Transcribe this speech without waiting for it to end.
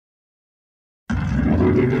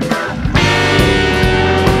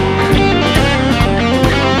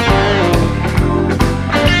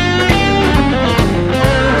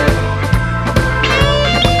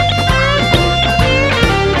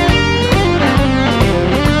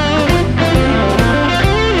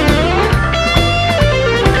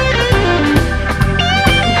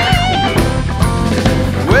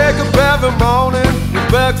Every morning with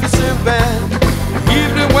breakfast in bed,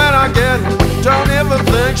 evening when I get home, don't ever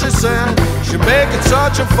think she said she making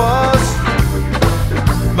such a fuss.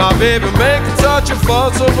 My baby making such a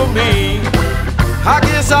fuss over me. I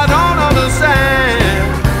guess I don't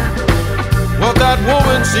understand what that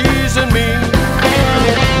woman sees in me.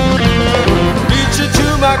 Reaching to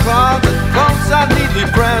my closet, clothes I neatly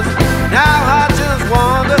pressed. Now I just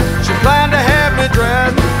wonder, she planned to have me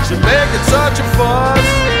dressed. She making such a fuss.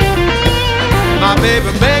 My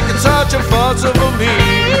baby making such a fuss over me.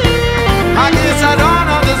 I guess I don't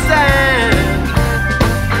understand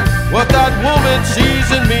what that woman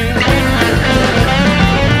sees in me.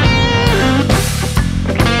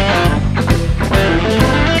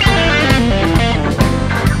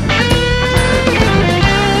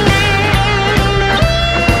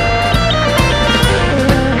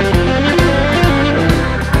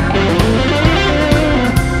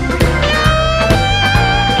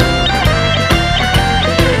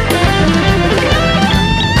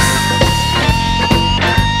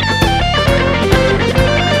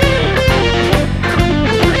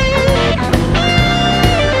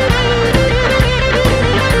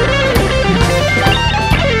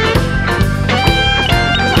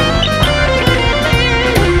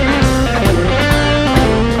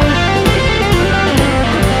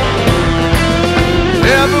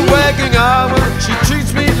 She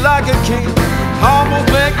treats me like a king, almost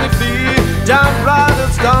make me feel downright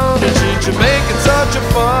astonished. She making such a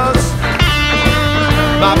fuss.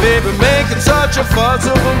 My baby making such a fuss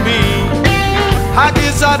over me. I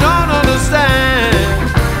guess I don't understand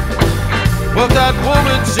what that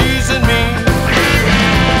woman sees in me.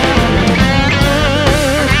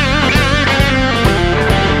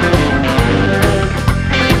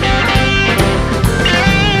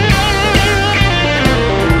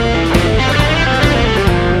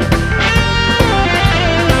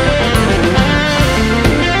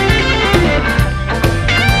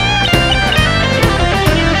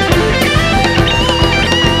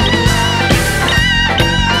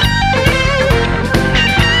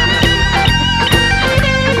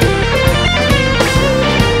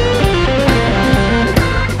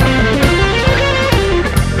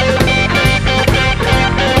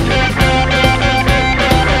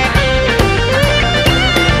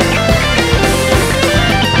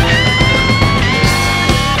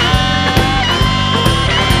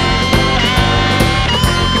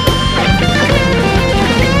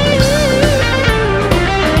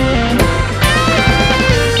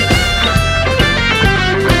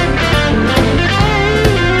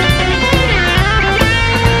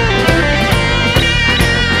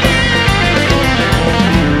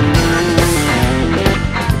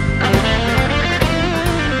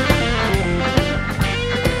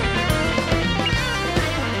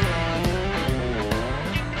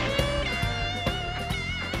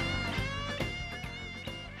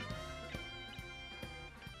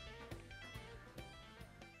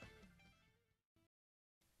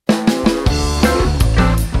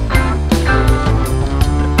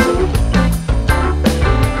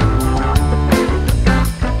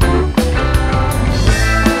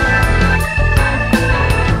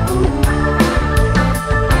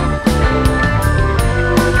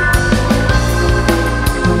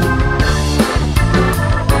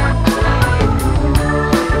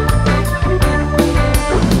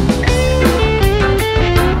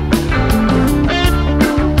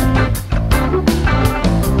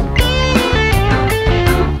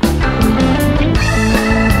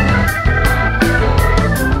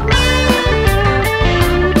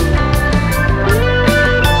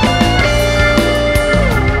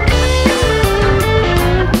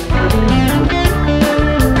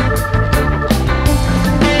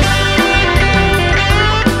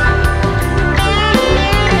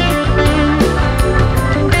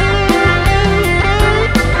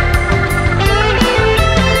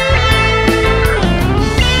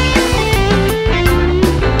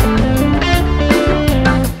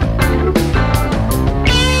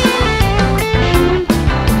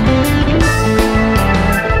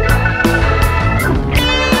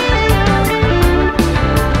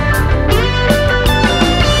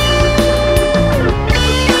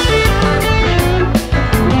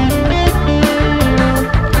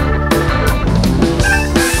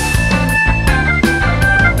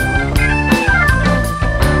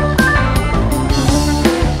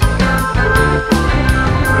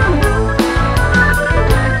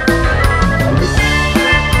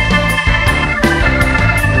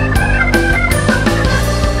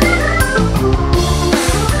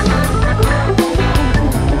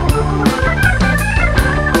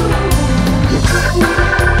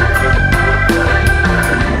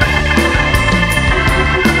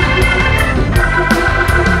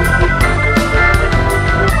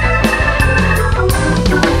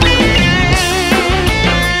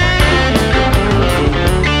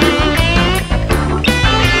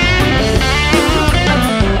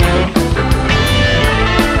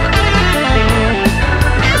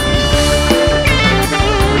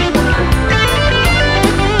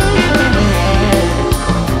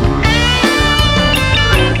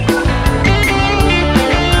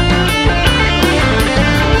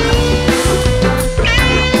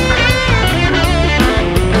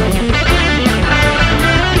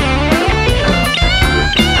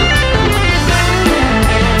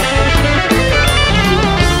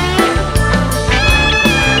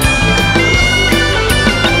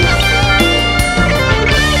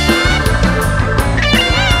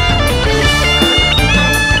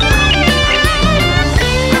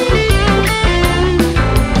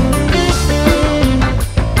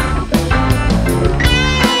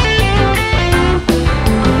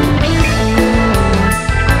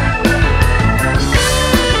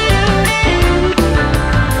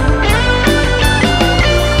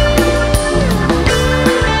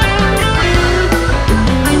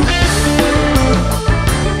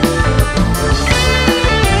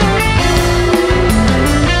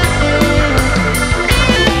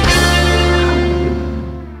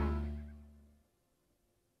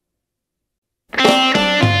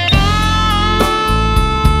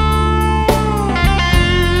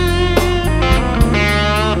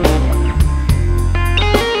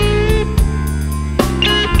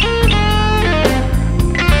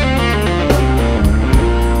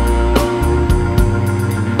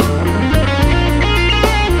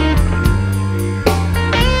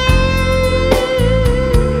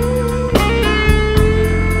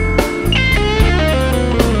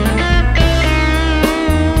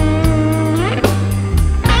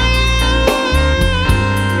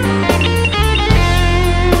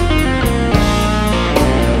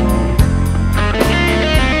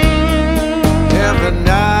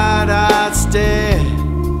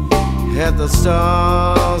 the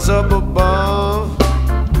stars up above,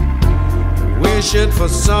 wishing for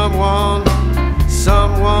someone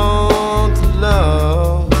to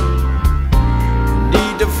love.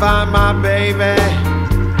 Need to find my baby,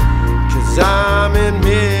 'cause I'm in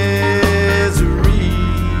misery.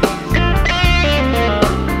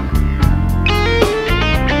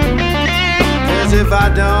 'Cause if I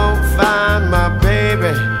don't find my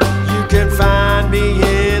baby, you can find me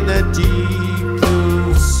in the deep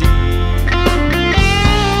blue sea.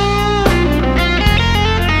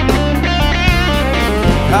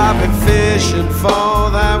 I've been fishing for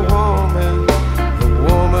that woman, the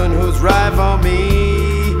woman who's right for me.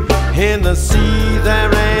 In the sea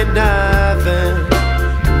there ain't nothing,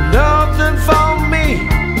 nothing for me,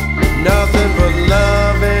 nothing but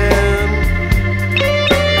loving.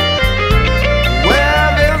 Where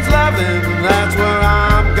there's loving, that's where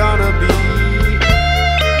I'm gonna be.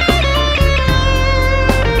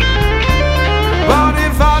 But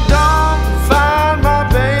if I don't find my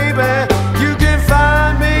baby, you can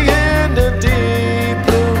find me in the deep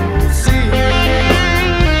blue sea.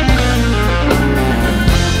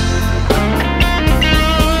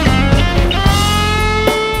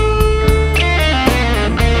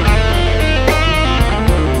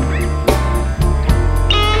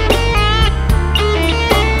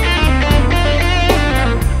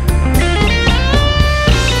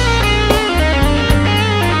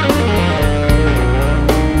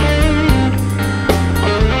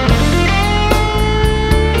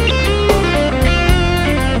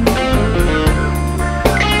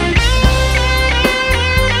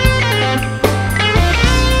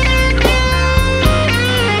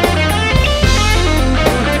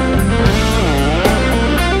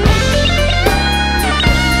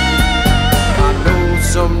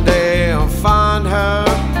 Someday I'll find her,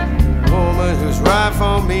 a woman who's right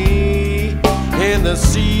for me. In the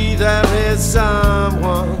sea there is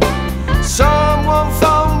someone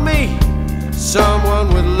for me, someone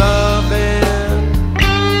with loving.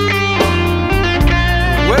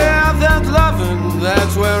 Where there's loving,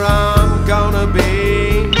 that's where I'm gonna be.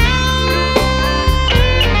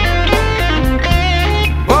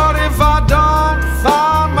 But if I don't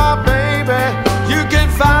find my baby, you can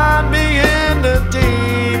find me in the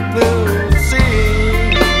deep blue sea.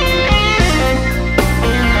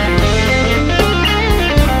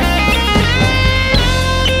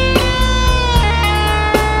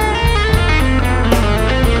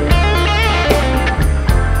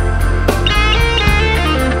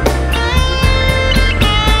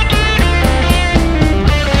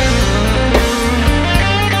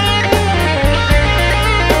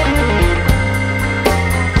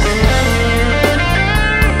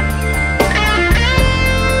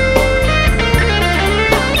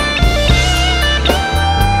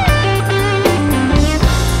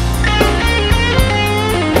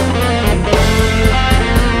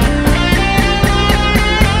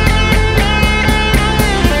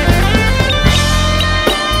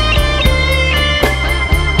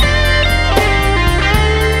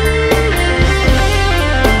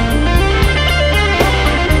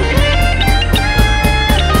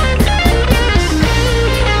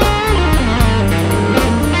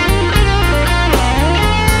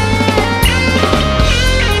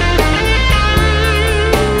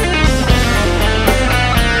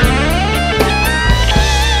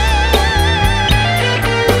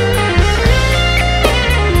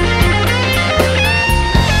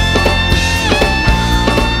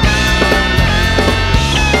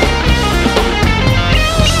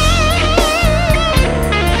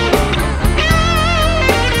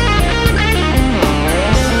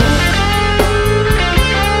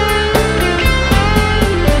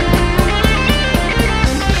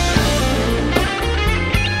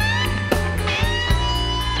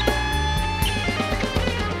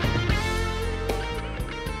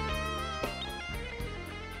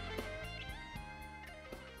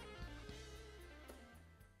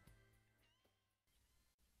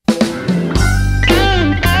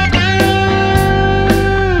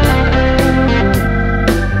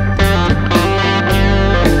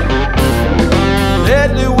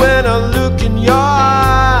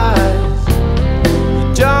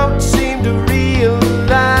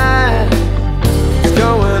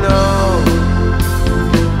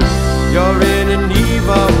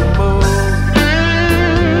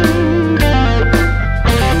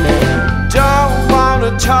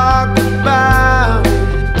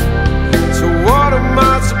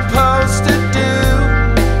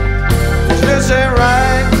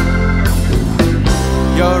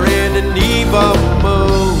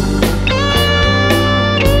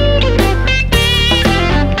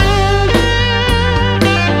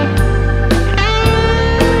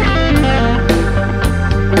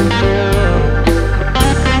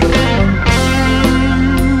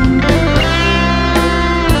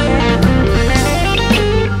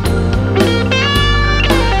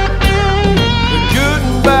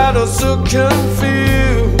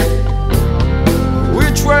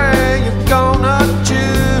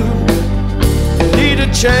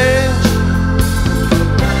 change,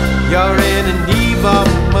 you're in an evil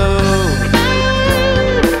mood.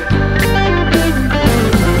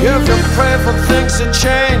 If you pray for things to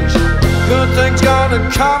change, good things gonna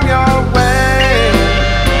come your way.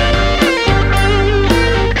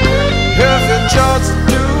 If you just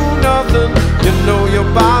do nothing, you know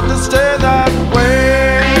you're bound to stay that way.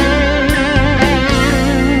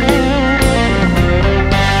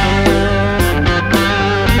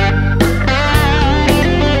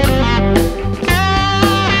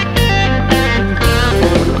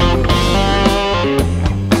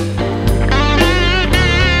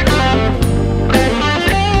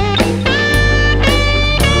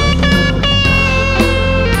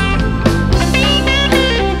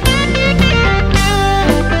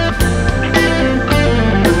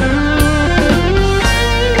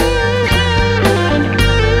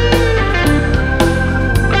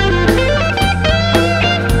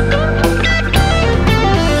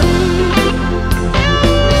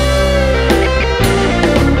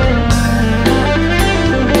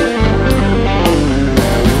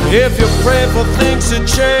 If you pray for things to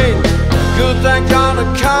change, good thing gonna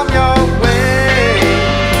come your way.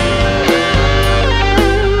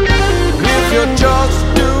 If you just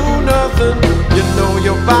do nothing, you know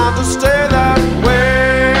you're bound to stay that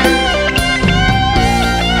way.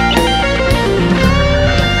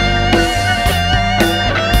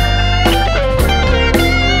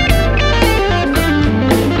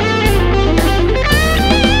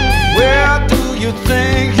 Where do you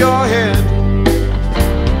think you're headed?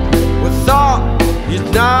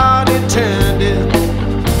 Not intended,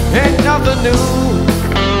 ain't nothing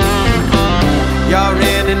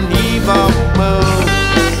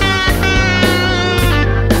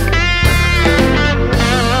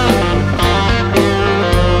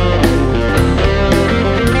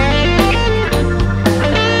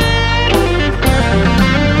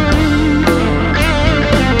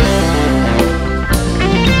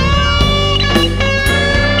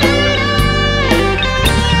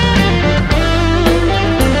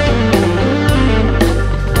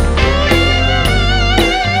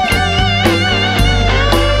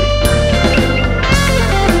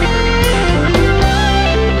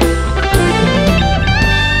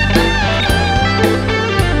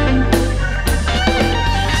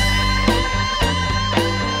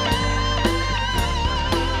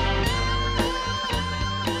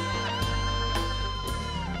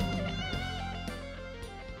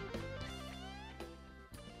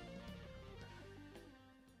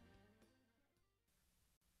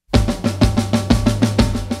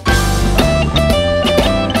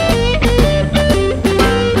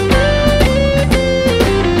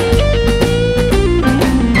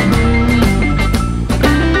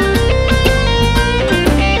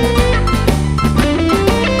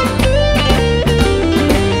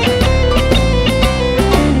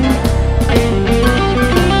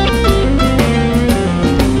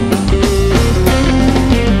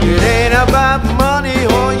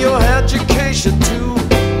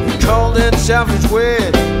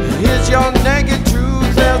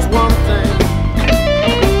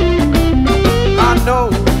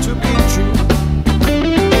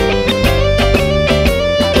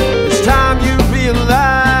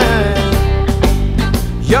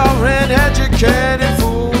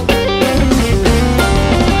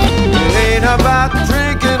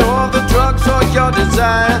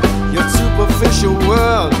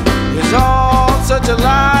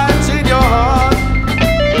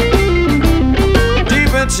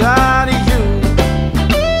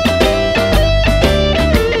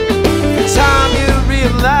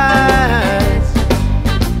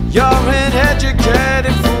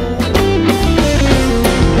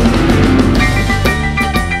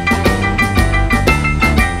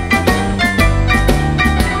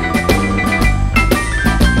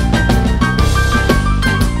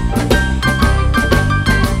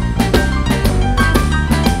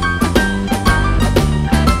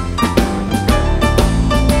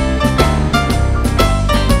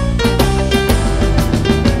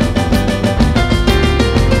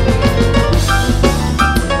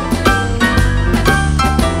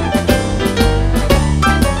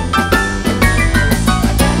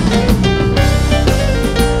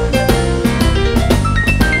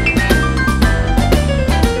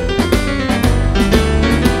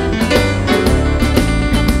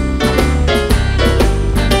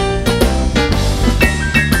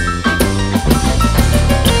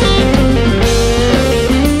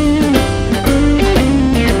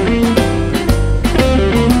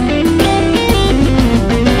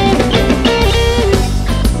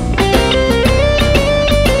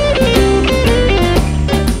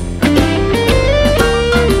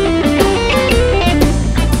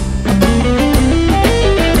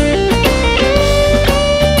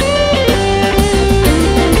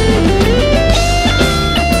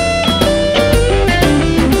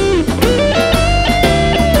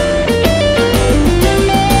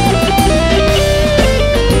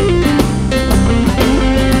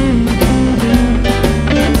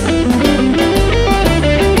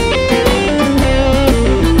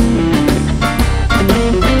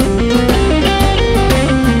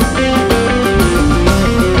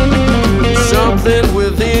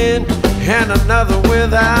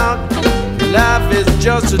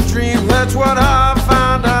just a dream, that's what I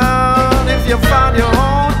found out. If you find your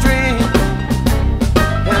own dream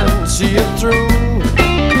and see it through,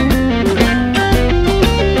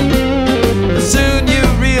 soon you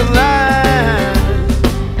realize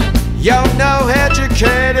you're no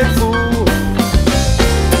educated fool.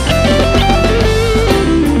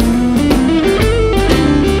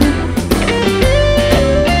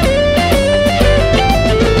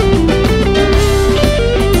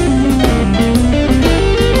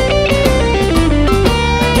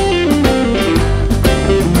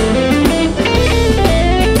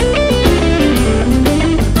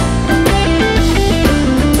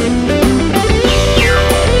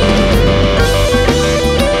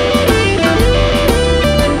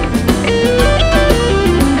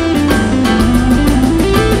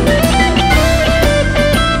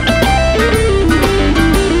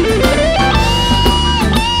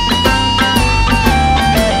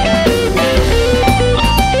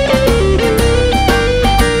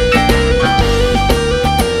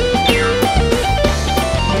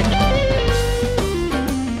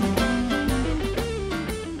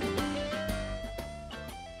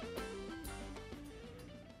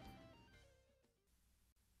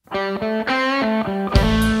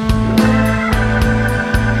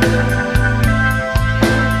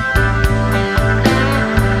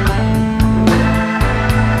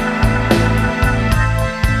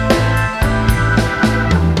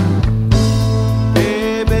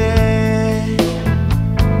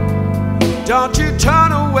 Don't you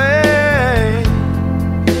turn away.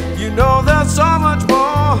 You know there's so much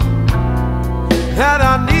more that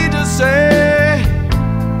I need to say.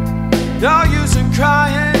 No use in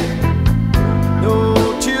crying, no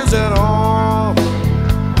tears at all.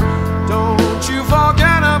 Don't you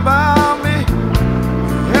forget about me,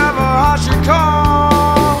 ever I should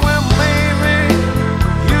call. When maybe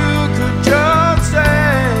you could just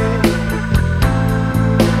say,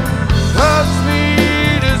 hurts me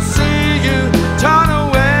to see you turn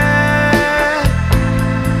away.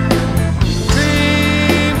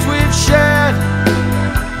 Dreams we've shared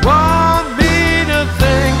won't mean a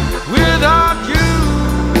thing without you.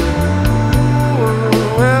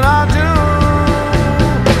 When I do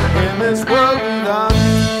in this world without you.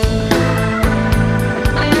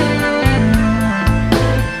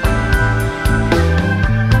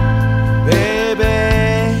 Baby,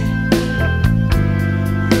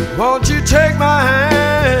 won't you take my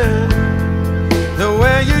hand the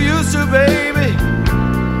way you used to, baby?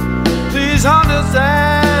 Please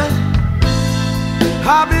understand,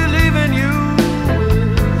 I believe in you,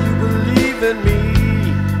 you believe in me.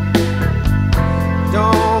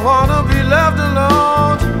 Don't wanna be left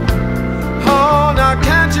alone. Oh, now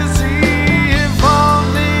can't you see? If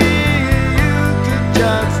only you could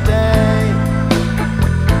just stay.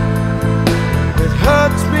 It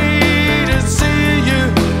hurts me to see you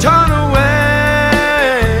turn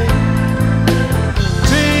away.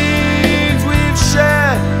 Dreams we've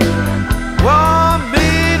shared won't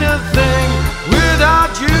mean a thing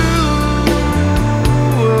without you.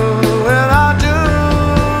 When I do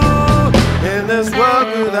in this world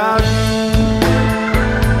without you.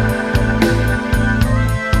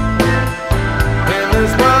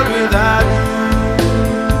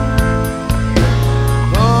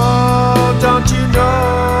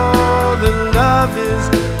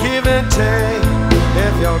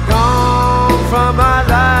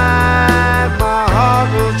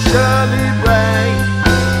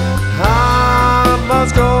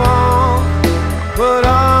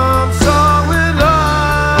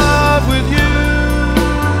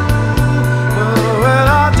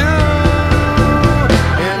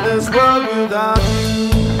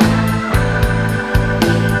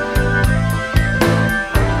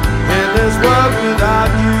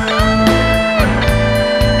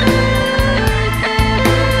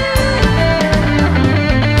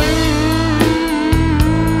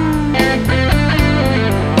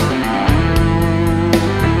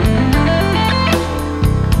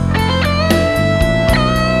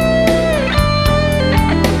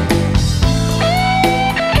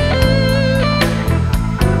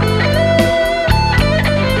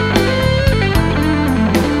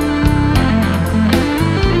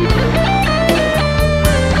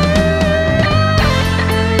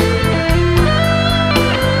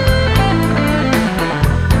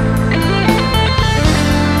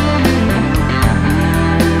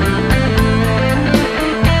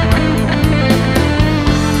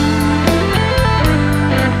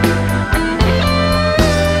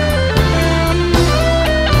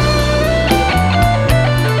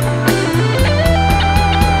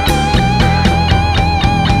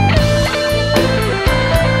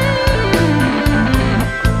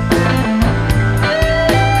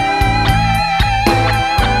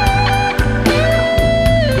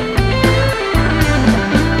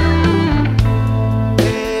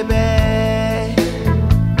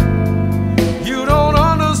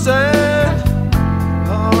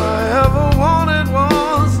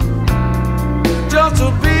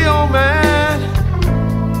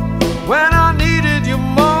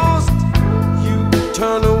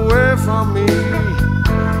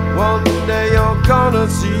 one day you're gonna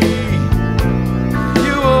see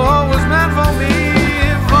you were always meant for me.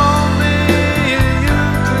 If only you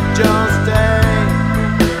could just stay.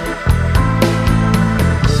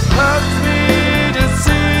 It hurts me to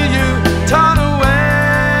see you turn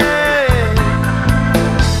away.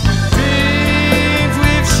 Dreams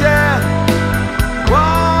we've shared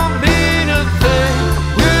won't mean a thing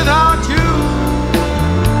without you.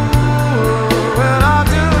 When I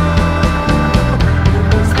do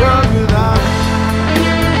this world without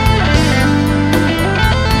you,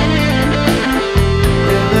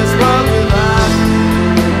 in this world without you,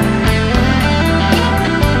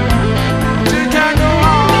 we can't go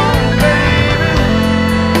on, baby.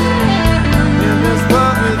 In this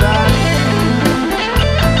world without you.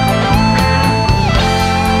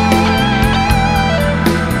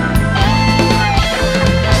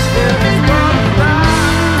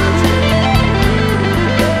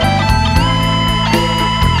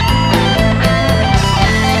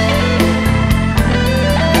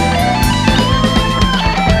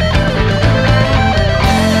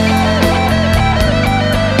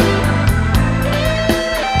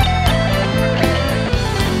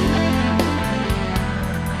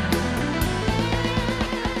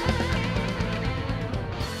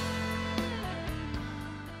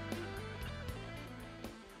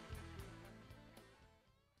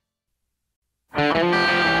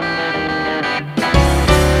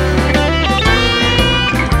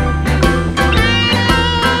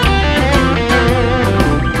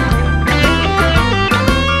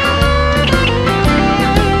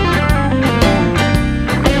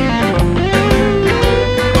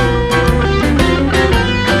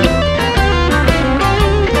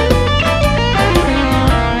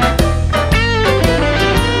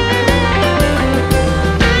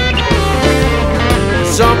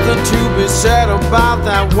 Something to be said about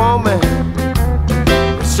that woman.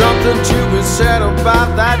 Something to be said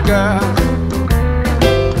about that girl.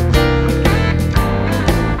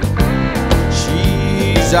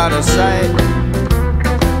 She's out of sight.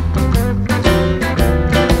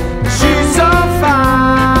 She's so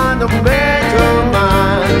fine to make her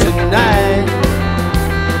mind tonight.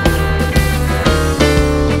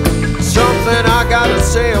 Something I gotta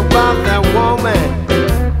say about that woman.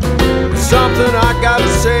 Something I gotta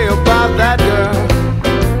say about that girl.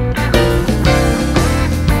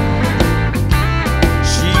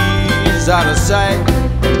 She's out of sight.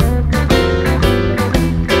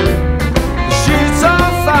 She's so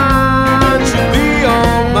fine, she'll be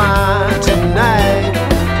all mine tonight.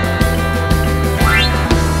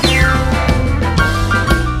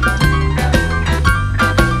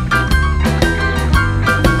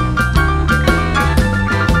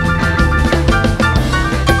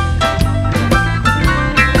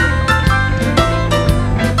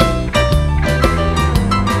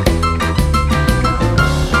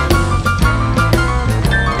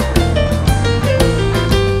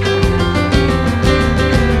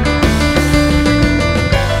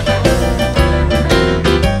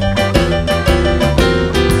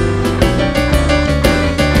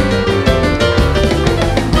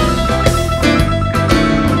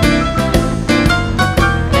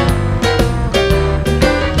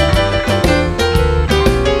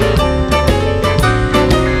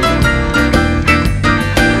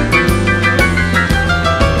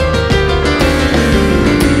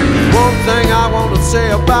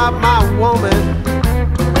 Say about my woman.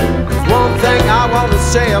 There's one thing I want to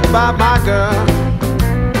say about my girl.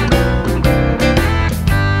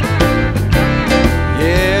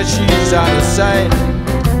 Yeah, she's out of sight.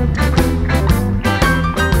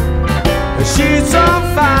 She's so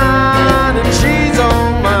fine and she's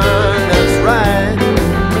on mine, that's right.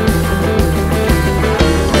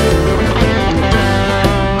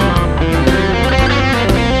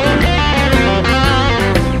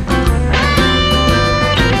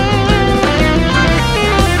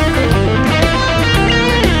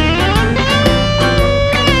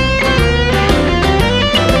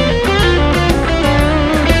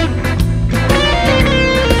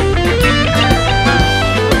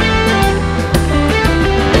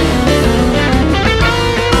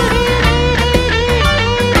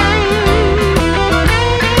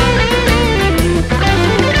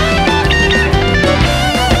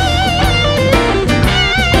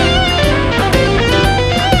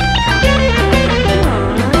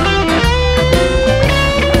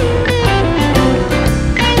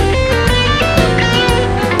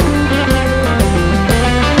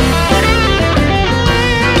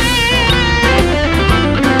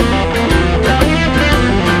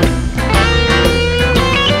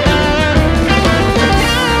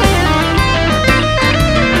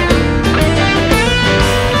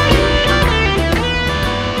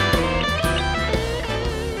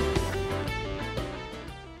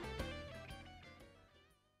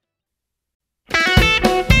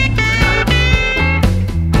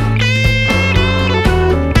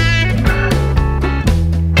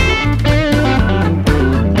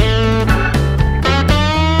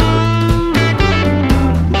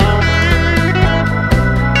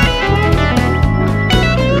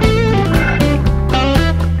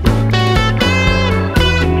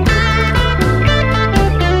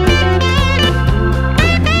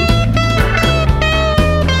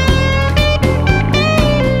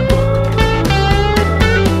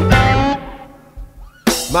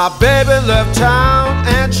 My baby left town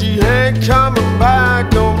and she ain't coming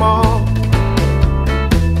back no more.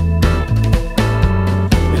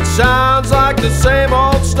 It sounds like the same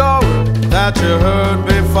old story that you heard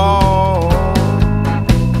before.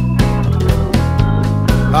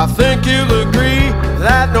 I think you'll agree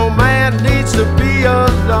that no man needs to be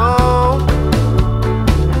alone.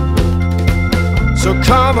 So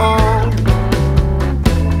come on,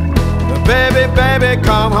 baby, baby,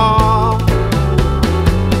 come home.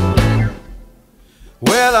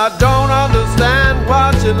 Well, I don't understand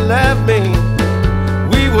what you left me.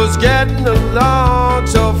 We was getting along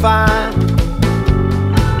so fine.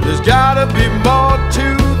 There's gotta be more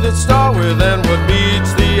to the story than what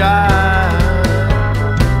meets the eye.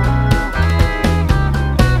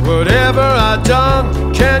 Whatever I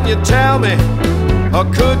done, can you tell me? Or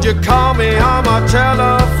could you call me on my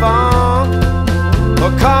telephone?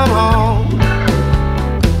 Oh, come home,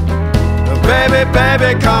 baby,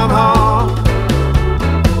 baby, come home.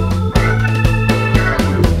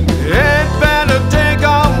 Ain't been a day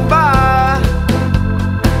gone by.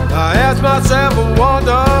 I ask myself and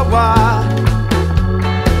wonder why.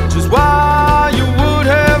 Just why you would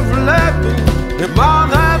have left me in my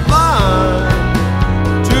that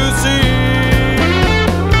line to see.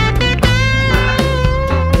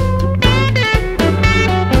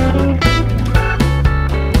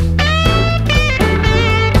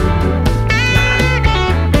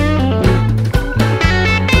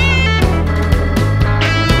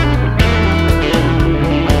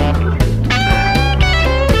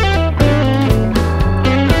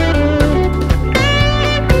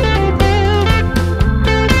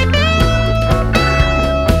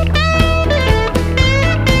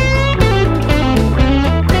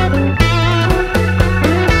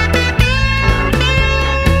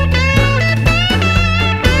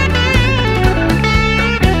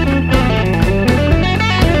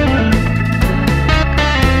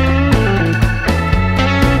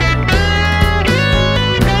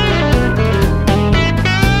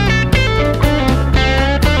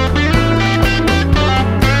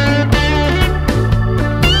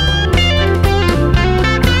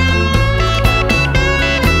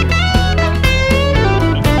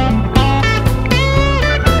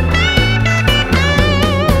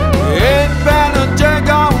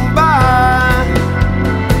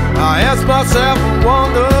 Myself and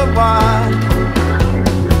wonder why.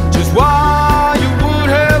 Just why you would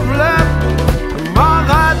have left me on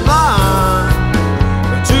that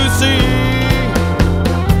line to see.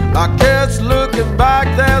 I guess looking back,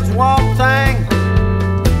 there's one thing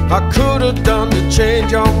I could have done to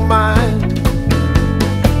change your mind.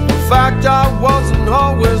 The fact I wasn't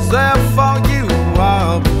always there for you,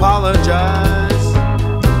 I apologize.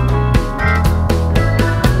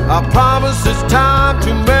 I promise it's time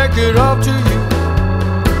to make it up to you.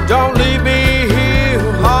 Don't leave me here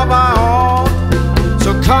on my own.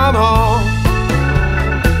 So come home,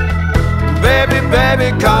 baby,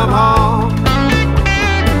 baby, come home.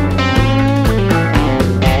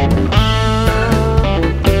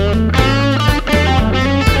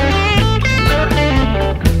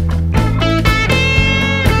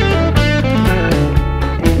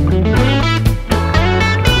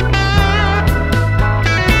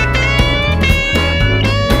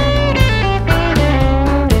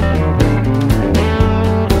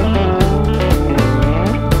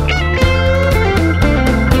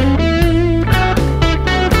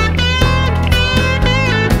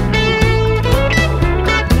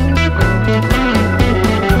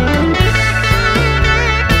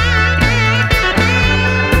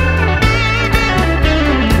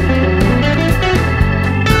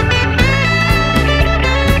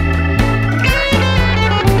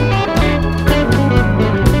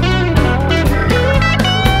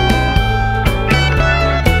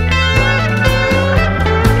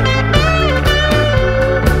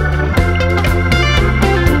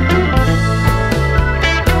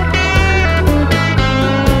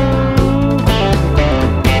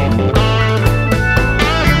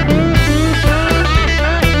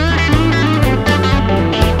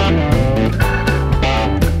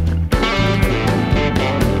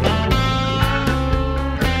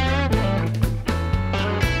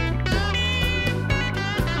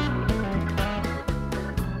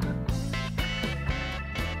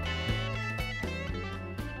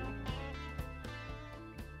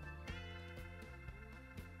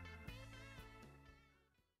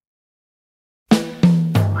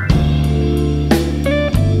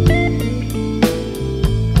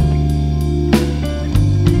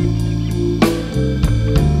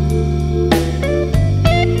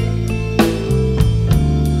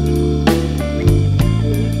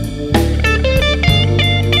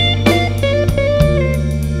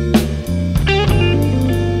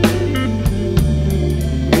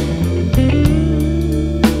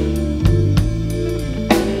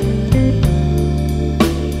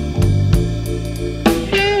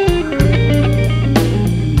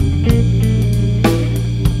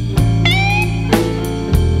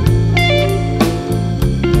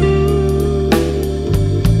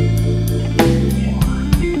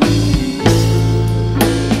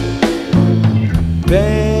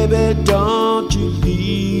 Baby, don't you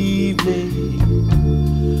leave me.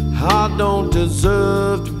 I don't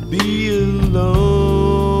deserve to be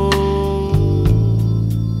alone.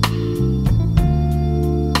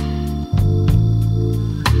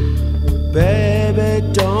 Baby,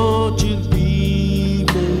 don't you leave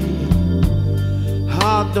me.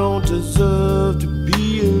 I don't deserve to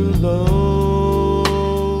be alone.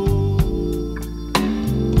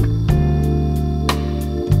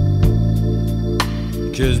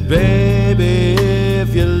 'Cause baby,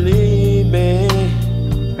 if you leave me,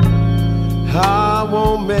 I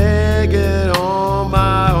won't make it on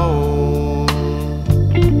my own.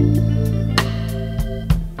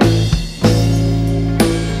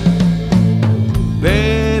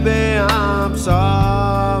 Baby, I'm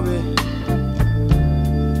sorry,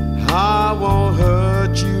 I won't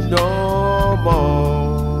hurt you no more.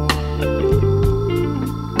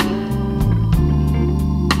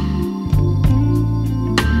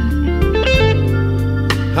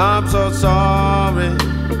 I'm so sorry,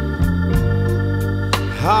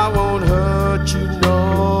 I won't hurt you no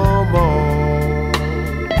more.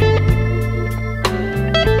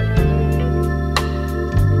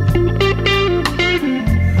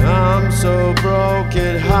 I'm so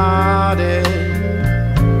broken hearted,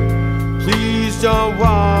 please don't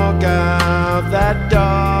walk out that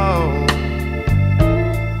door.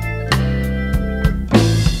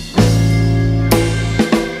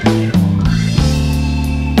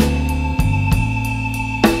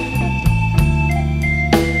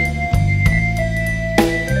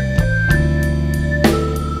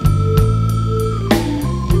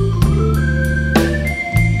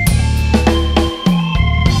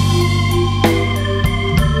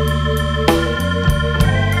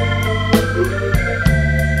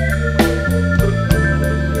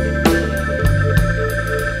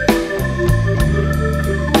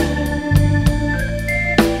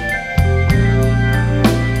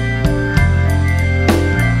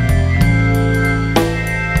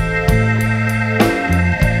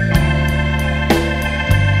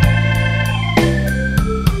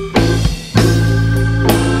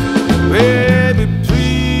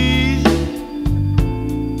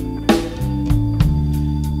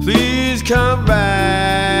 Come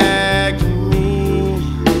back to me.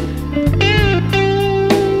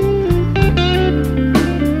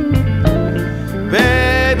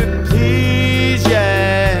 Baby, please,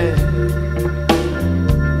 yeah.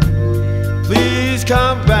 Please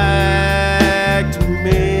come back to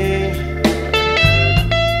me.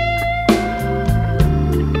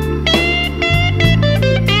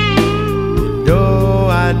 You know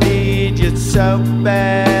I need you so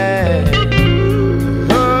bad.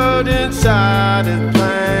 Inside is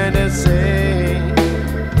plain to see.